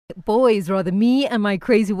Boys, rather, me and my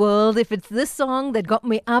crazy world. If it's this song that got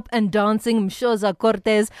me up and dancing, I'm sure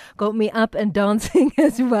Cortez got me up and dancing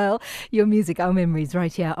as well. Your music, our memories,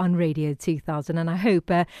 right here on Radio 2000. And I hope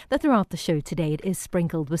that throughout the show today, it is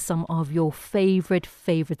sprinkled with some of your favorite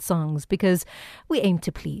songs, because we aim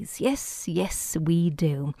to please. Yes, we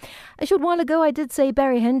do. A short while ago, I did say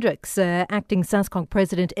Barry Hendricks, Acting SASCOC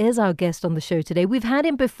President, is our guest on the show today. We've had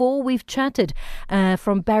him before. We've chatted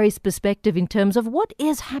from Barry's perspective in terms of what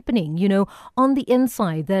is happening, on the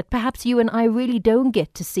inside that perhaps you and I really don't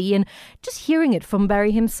get to see, and just hearing it from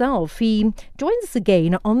Barry himself. He joins us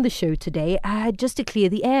again on the show today just to clear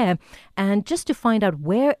the air and just to find out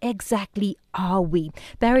where exactly are we.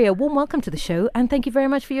 Barry, a warm welcome to the show, and thank you very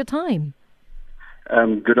much for your time.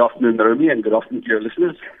 Good afternoon, Naomi, and good afternoon to your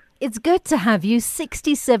listeners. It's good to have you.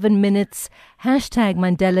 67 minutes,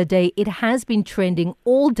 #Mandela Day. It has been trending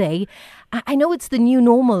all day. I know it's the new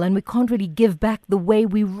normal and we can't really give back the way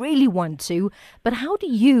we really want to, but how do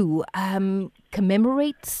you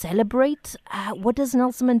commemorate, celebrate? What does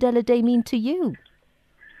Nelson Mandela Day mean to you?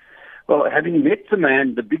 Well, having met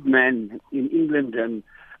the big man in England,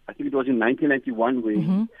 I think it was in 1991, where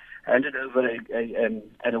he handed over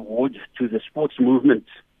an award to the sports movement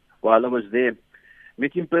while I was there.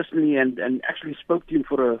 Met him personally and actually spoke to him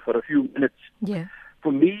for a few minutes. Yeah.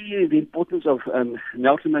 For me, the importance of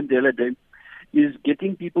Nelson Mandela Day is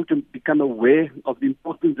getting people to become aware of the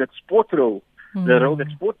importance that sport role, the role that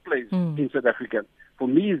sport plays in South Africa. For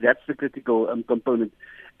me, that's the critical component.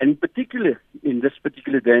 And in particular, in this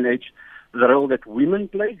particular day and age, the role that women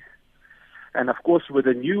play. And of course, with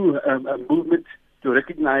a new movement to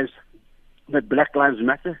recognize that Black Lives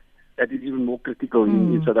Matter, that is even more critical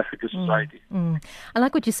in South African society. I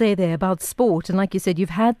like what you say there about sport. And like you said, you've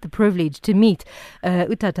had the privilege to meet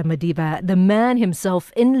Utata Madiba, the man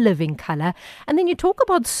himself in living colour. And then you talk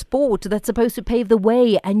about sport that's supposed to pave the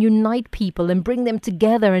way and unite people and bring them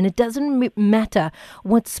together. And it doesn't matter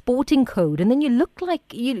what sporting code. And then you look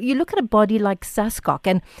at a body like SASCOC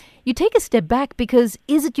and you take a step back, because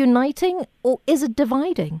is it uniting or is it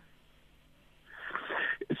dividing?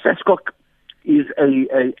 SASCOC is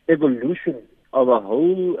a evolution of a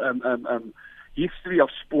whole history of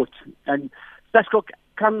sport, and SASCOC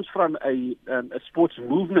comes from a sports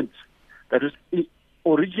movement that is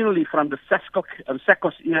originally from the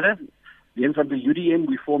SACOS era. Then from the UDM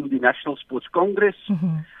we formed the National Sports Congress,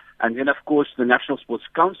 and then of course the National Sports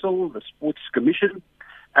Council, the Sports Commission,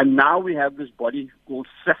 and now we have this body called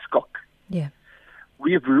SASCOC. Yeah,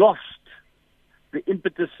 we have lost the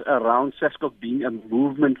impetus around SASCOC being a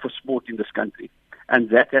movement for sport in this country. And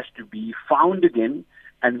that has to be found again,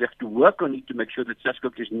 and we have to work on it to make sure that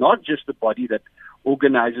SASCOC is not just a body that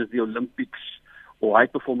organizes the Olympics or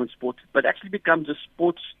high-performance sports, but actually becomes a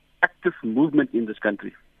sports active movement in this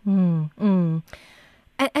country.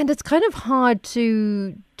 And it's kind of hard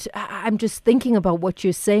to I'm just thinking about what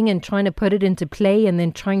you're saying and trying to put it into play, and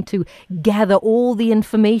then trying to gather all the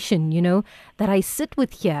information, that I sit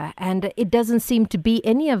with here. And it doesn't seem to be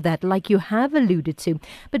any of that, like you have alluded to.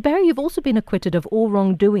 But Barry, you've also been acquitted of all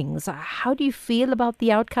wrongdoings. How do you feel about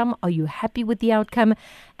the outcome? Are you happy with the outcome?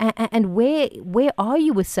 And where are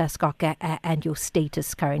you with SASCOC and your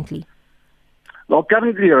status currently? Well,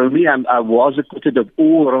 currently, Romy, I was acquitted of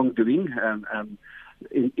all wrongdoing.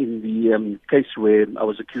 In the case where I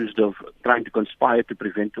was accused of trying to conspire to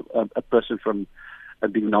prevent a person from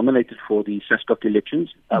being nominated for the SASCOC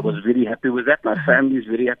elections. I was very happy with that. My family is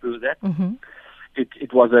very happy with that.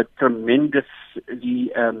 It was a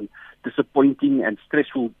tremendously disappointing and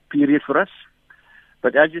stressful period for us.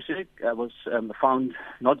 But as you said, I was found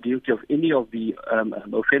not guilty of any of the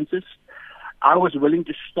offences. I was willing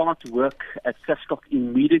to start work at SASCOC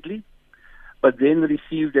immediately, but then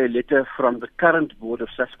received a letter from the current board of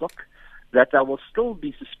SASCOC that I will still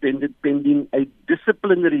be suspended pending a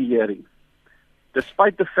disciplinary hearing,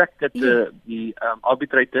 despite the fact that the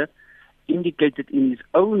arbitrator indicated in his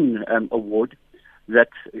own award that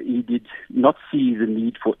he did not see the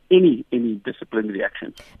need for any disciplinary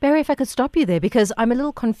action. Barry, if I could stop you there, because I'm a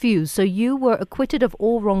little confused. So you were acquitted of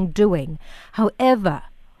all wrongdoing. However,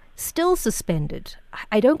 still suspended.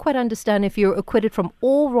 I don't quite understand. If you're acquitted from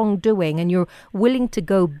all wrongdoing and you're willing to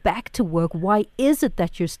go back to work, why is it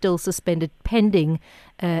that you're still suspended pending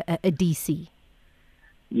a DC?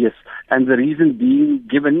 Yes, and the reason being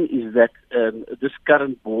given is that this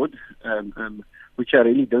current board, which I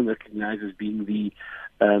really don't recognize as being the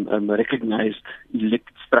recognized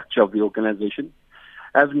elected structure of the organization,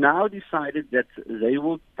 have now decided that they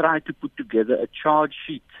will try to put together a charge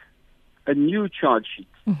sheet, a new charge sheet,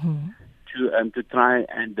 to try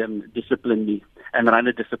and discipline me and run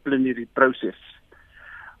a disciplinary process,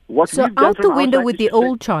 So out the window with the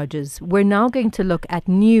old charges, we're now going to look at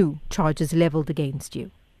new charges leveled against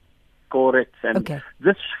you. Correct. And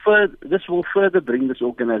this will further bring this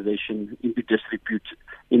organization into disrepute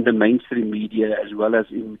in the mainstream media as well as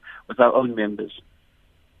with our own members.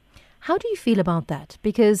 How do you feel about that?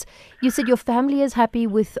 Because you said your family is happy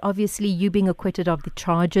with, obviously, you being acquitted of the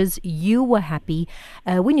charges. You were happy.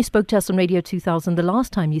 When you spoke to us on Radio 2000 the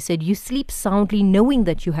last time, you said you sleep soundly knowing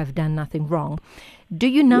that you have done nothing wrong. Do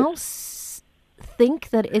you now think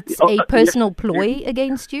that it's a personal ploy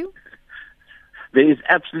against you? There is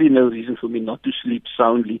absolutely no reason for me not to sleep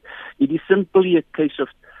soundly. It is simply a case of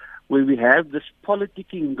where we have this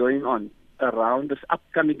politicking going on around this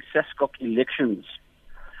upcoming SASCOC elections.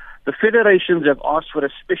 The federations have asked for a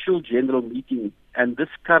special general meeting, and this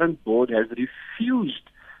current board has refused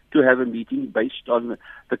to have a meeting based on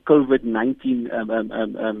the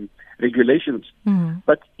COVID-19 regulations.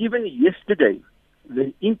 But even yesterday,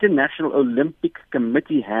 the International Olympic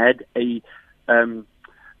Committee had a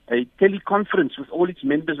teleconference with all its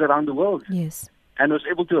members around the world. Yes. And was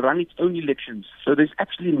able to run its own elections. So there's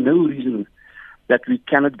absolutely no reason that we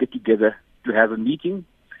cannot get together to have a meeting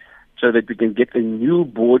so that we can get a new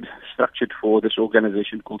board structured for this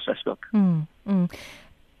organization called SASCOC.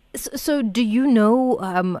 So do you know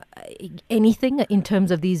anything in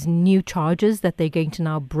terms of these new charges that they're going to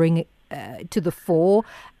now bring to the fore,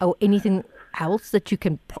 or anything else that you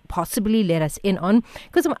can possibly let us in on?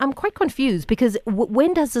 Because I'm quite confused, because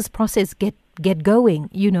when does this process get going?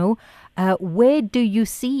 You know, where do you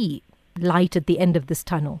see light at the end of this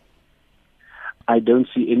tunnel? I don't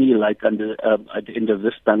see any light at the end of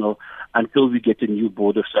this tunnel until we get a new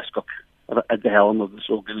board of SASCOC at the helm of this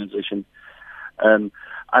organization.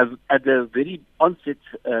 At the very onset,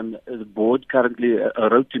 the board currently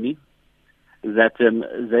wrote to me that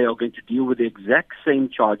they are going to deal with the exact same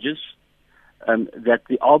charges that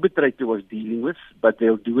the arbitrator was dealing with, but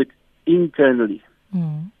they'll do it internally.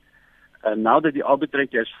 Now that the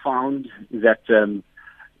arbitrator has found that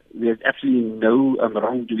there's absolutely no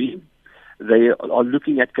wrongdoing, they are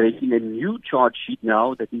looking at creating a new charge sheet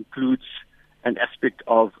now that includes an aspect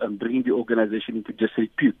of bringing the organization into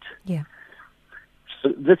disrepute. Yeah. So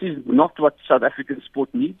this is not what South African sport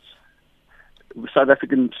needs. South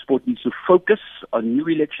African sport needs to focus on new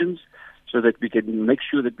elections so that we can make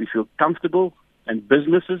sure that we feel comfortable, and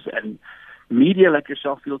businesses and media like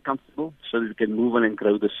yourself feel comfortable, so that we can move on and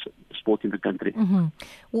grow this sport in the country.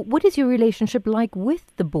 What is your relationship like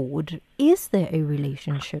with the board? Is there a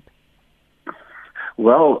relationship?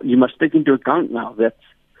 Well, you must take into account now that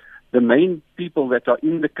the main people that are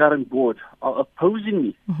in the current board are opposing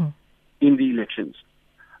me in the elections.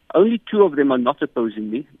 Only two of them are not opposing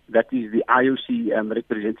me. That is the IOC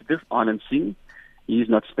representative, Anand Singh. He is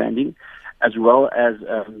not standing, as well as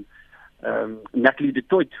Natalie du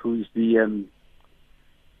Toit, who is the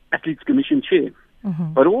Athletes Commission chair.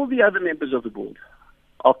 But all the other members of the board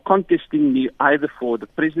are contesting me either for the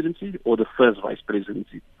presidency or the first vice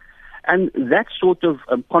presidency. And that sort of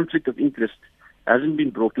conflict of interest hasn't been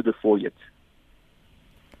brought to the fore yet.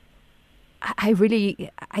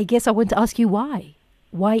 I guess I want to ask you why.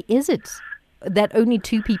 Why is it that only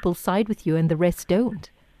two people side with you and the rest don't?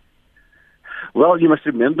 Well, you must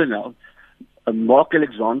remember now, Mark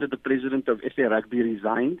Alexander, the president of SA Rugby,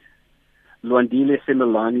 resigned. Luandile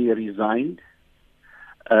Semelani resigned.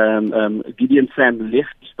 Gideon Sam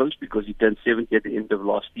left his post because he turned 70 at the end of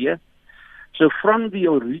last year. So from the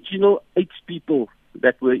original 8 people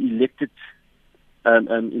that were elected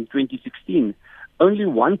in 2016, only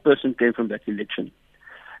one person came from that election.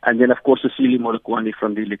 And then, of course, Cecilia Molokwane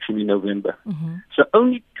from the election in November. So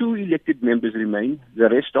only 2 elected members remain. The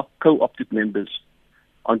rest are co-opted members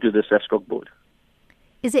onto the SASCOC board.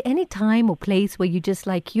 Is there any time or place where you just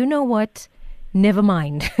like, you know what, never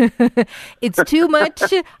mind. It's too much.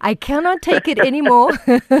 I cannot take it anymore.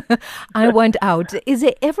 I want out. Is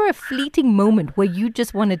there ever a fleeting moment where you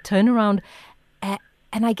just want to turn around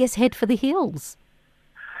and I guess head for the hills?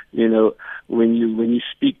 You know, when you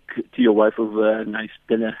speak to your wife over a nice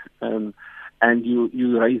dinner, and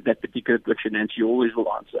you raise that particular question, and she always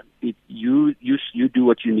will answer. You do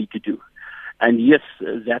what you need to do. And yes,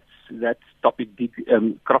 that topic did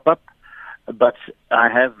crop up, but I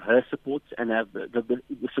have her support and I have the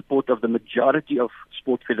support of the majority of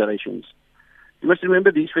sport federations. You must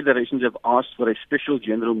remember these federations have asked for a special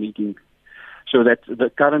general meeting so that the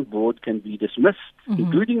current board can be dismissed,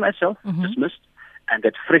 including myself, dismissed, and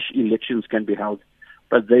that fresh elections can be held.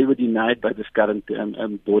 But they were denied by this current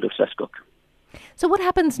board of SASCOC. So what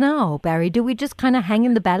happens now, Barry? Do we just kind of hang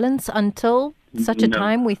in the balance until such a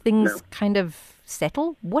time where things kind of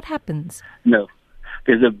settle? What happens? No.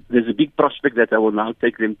 there's a big prospect that I will now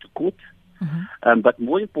take them to court. But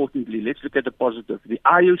more importantly, let's look at the positive. The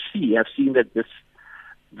IOC have seen that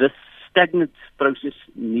this stagnant process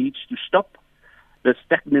needs to stop. The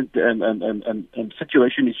stagnant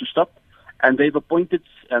situation needs to stop, and they've appointed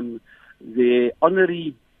their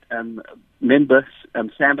honorary members,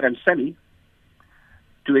 Sam Ramsamy,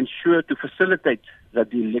 to facilitate that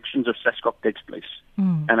the elections of SASCOC takes place.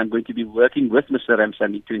 And I'm going to be working with Mr.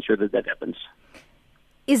 Ramsamy to ensure that happens.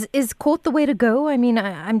 Is court the way to go? I mean,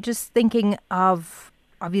 I'm just thinking of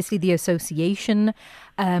obviously the association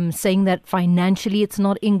saying that financially it's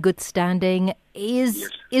not in good standing.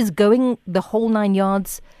 Is going the whole 9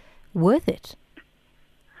 yards worth it?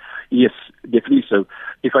 Yes, definitely so.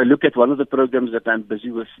 If I look at one of the programs that I'm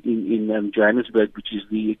busy with in Johannesburg, which is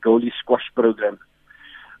the goalie squash program,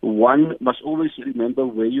 one must always remember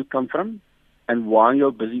where you come from and why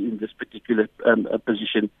you're busy in this particular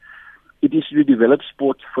position. It is to develop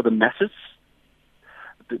sport for the masses,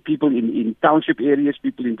 the people in township areas,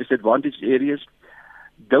 people in disadvantaged areas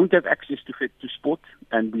don't have access to sport,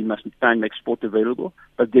 and we must try and make sport available.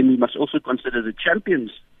 But then we must also consider the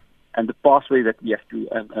champions and the pathway that we have to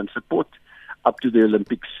support up to the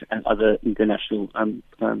Olympics and other international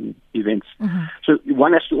events. So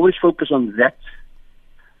one has to always focus on that,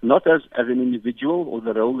 not as an individual or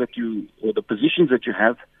the role that or the positions that you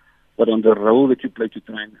have, but on the role that you play to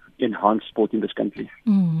try and enhance sport in this country.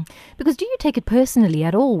 Because do you take it personally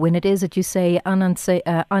at all when it is that you say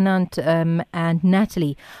Anant and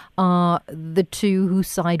Natalie are the two who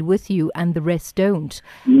side with you and the rest don't?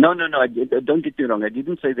 No, don't get me wrong. I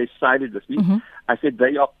didn't say they sided with me. I said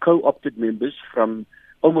they are co-opted members from,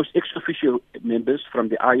 almost ex-officio members from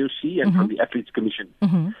the IOC and from the Athletes Commission.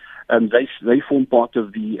 They form part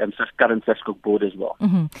of the current SASCOC board as well.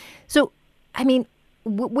 So, I mean,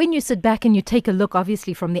 when you sit back and you take a look,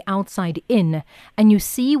 obviously, from the outside in, and you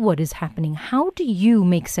see what is happening, how do you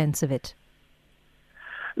make sense of it?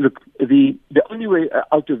 Look, the only way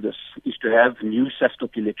out of this is to have new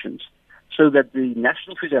SASCOC elections so that the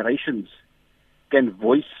national federations can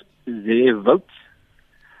voice their vote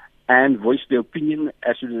and voice their opinion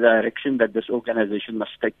as to the direction that this organization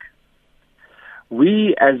must take.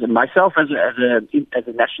 We, as myself, as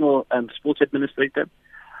a national sports administrator,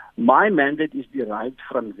 my mandate is derived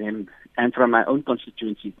from them and from my own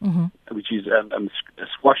constituency, which is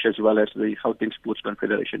squash as well as the Gauteng Sports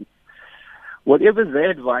Confederation. Whatever they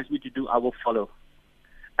advise me to do, I will follow.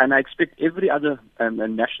 And I expect every other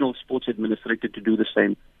national sports administrator to do the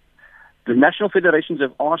same. The national federations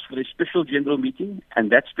have asked for a special general meeting,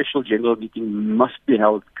 and that special general meeting must be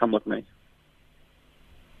held, come what may.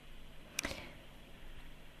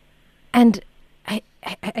 And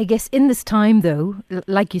I guess in this time, though,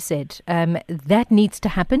 like you said, that needs to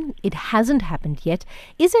happen. It hasn't happened yet.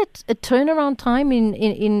 Is it a turnaround time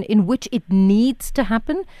in which it needs to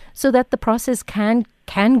happen so that the process can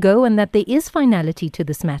go and that there is finality to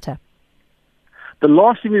this matter? The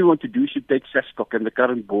last thing we want to do is to take SASCOC and the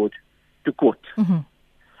current board to court.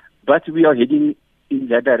 But we are heading in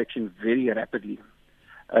that direction very rapidly.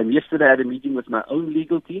 Yesterday I had a meeting with my own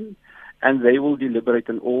legal team, and they will deliberate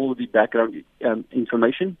on all the background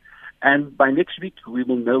information. And by next week, we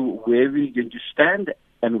will know where we're going to stand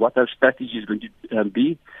and what our strategy is going to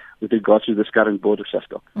be with regards to this current board of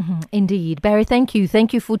SASCOC. Indeed. Barry, thank you.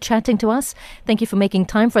 Thank you for chatting to us. Thank you for making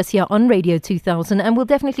time for us here on Radio 2000. And we'll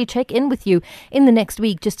definitely check in with you in the next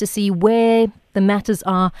week just to see where the matters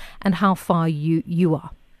are and how far you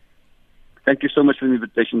are. Thank you so much for the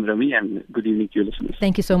invitation, Rami, and good evening to your listeners.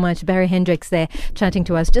 Thank you so much. Barry Hendricks there chatting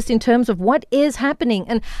to us just in terms of what is happening.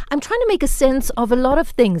 And I'm trying to make a sense of a lot of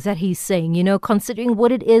things that he's saying, you know, considering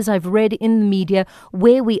what it is I've read in the media,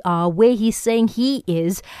 where we are, where he's saying he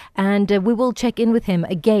is. And we will check in with him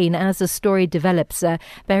again as the story develops.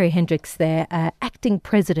 Barry Hendricks there, acting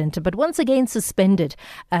president, but once again suspended.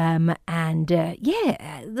 The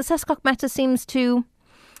SASCOC matter seems to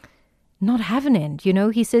not have an end. You know,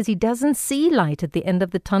 he says he doesn't see light at the end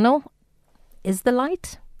of the tunnel. Is the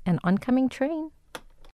light an oncoming train?